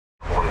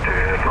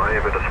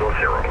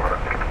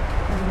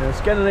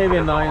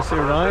Scandinavian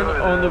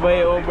 909 on the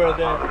way over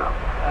the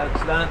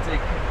Atlantic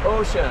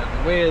Ocean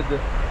with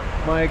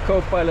my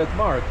co-pilot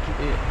Mark,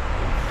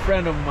 a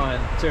friend of mine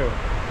too.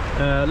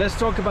 Let's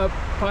talk about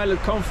pilot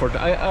comfort.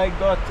 I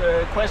got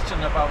a question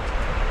about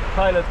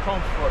pilot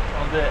comfort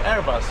on the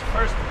Airbus.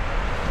 First,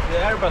 the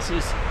Airbus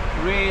is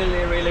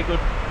really good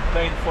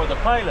plane for the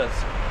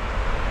pilots,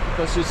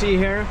 because you see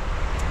here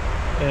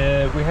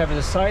we have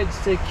the side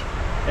stick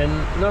and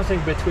nothing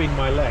between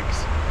my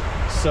legs,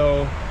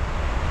 so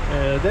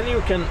then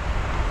you can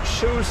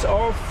shoes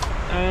off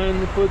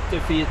and put the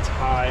feet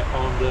high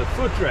on the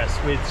footrest,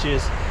 which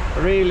is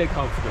really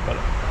comfortable.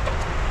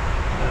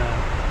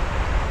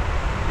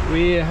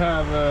 We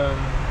have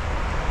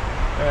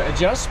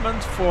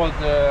adjustment for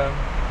the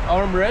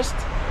armrest.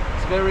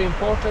 It's very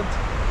important.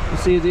 You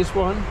see this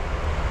one.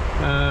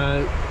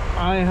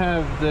 I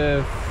have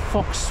the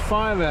Fox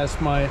 5 as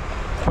my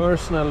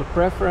personal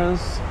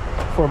preference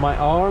for my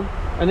arm,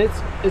 and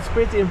it's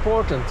pretty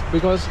important,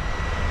 because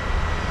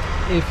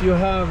if you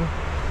have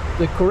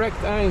the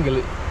correct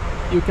angle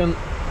you can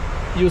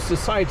use the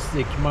side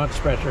stick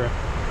much better,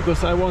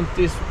 because I want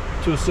this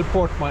to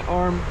support my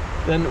arm.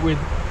 Then with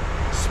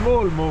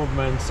small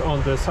movements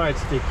on the side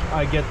stick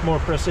I get more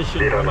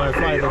precision when I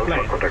fly the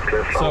plane.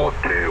 So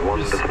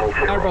this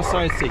Airbus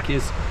side stick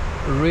is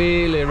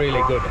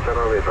really good.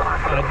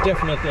 I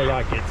definitely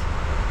like it.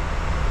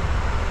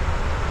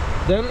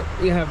 Then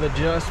we have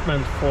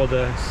adjustment for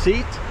the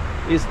seat.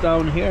 It's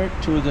down here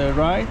to the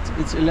right.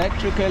 It's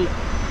electrical.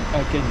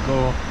 I can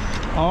go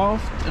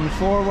aft and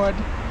forward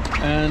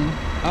and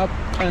up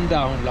and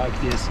down like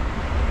this.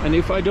 And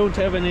if I don't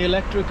have any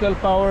electrical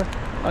power,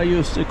 I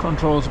use the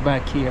controls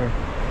back here.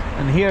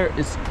 And here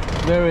is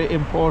very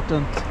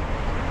important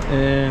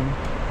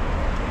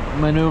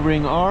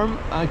maneuvering arm.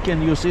 I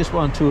can use this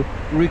one to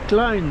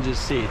recline the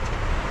seat,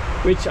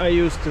 which I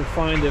use to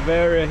find a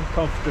very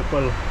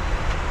comfortable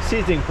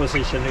seating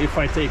position if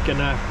I take a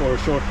nap or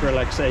short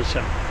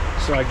relaxation.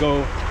 So I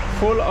go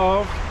full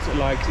aft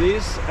like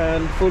this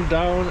and full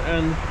down,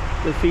 and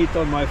the feet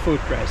on my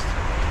footrest.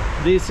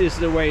 This is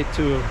the way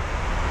to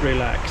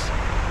relax.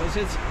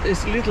 Because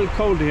it's a little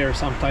cold here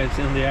sometimes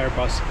in the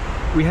Airbus.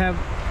 We have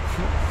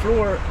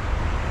floor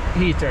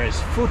heaters,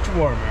 foot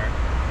warmer,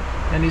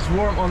 and it's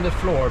warm on the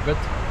floor, but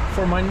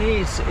for my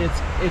knees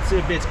it's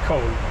a bit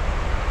cold.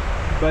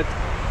 But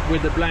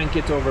with the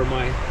blanket over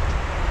my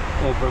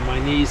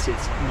knees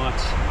it's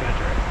much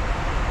better.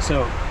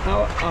 So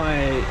now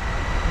I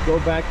go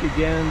back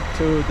again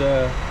to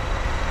the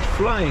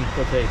flying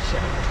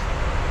position.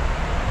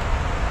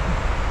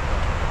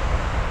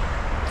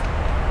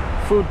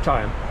 Food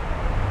time.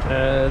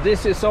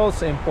 This is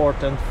also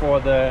important for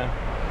the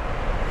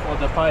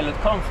pilot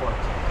comfort.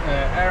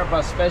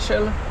 Airbus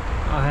special.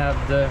 I have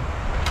the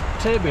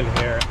table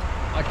here.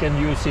 I can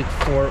use it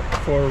for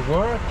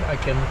work. I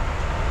can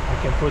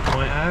put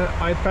my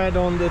iPad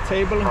on the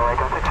table,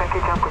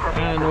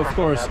 and of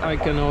course I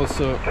can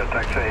also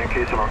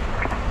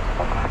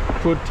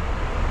put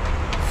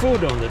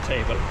food on the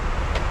table.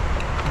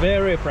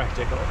 Very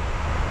practical.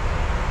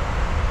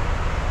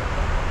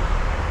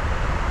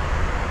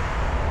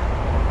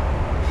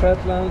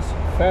 Shetlands,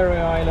 Faroe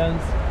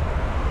Islands,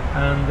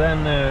 and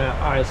then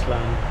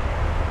Iceland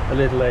a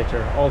little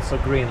later, also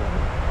Greenland.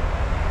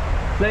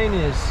 Plane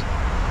is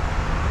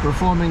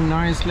performing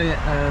nicely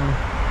and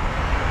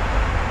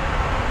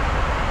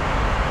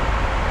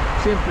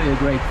simply a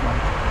great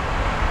flight.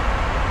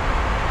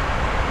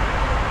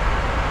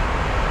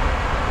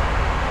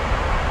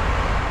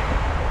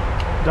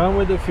 Down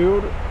with the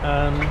fuel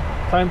and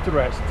time to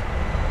rest.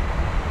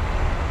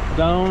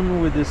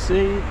 Down with the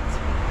seat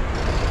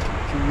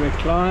to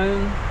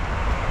recline.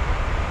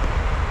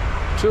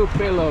 2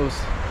 pillows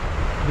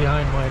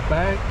behind my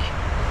back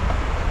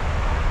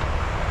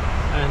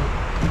and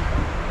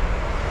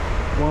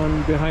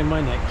 1 behind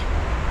my neck.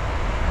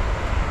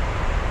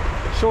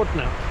 Short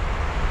nap.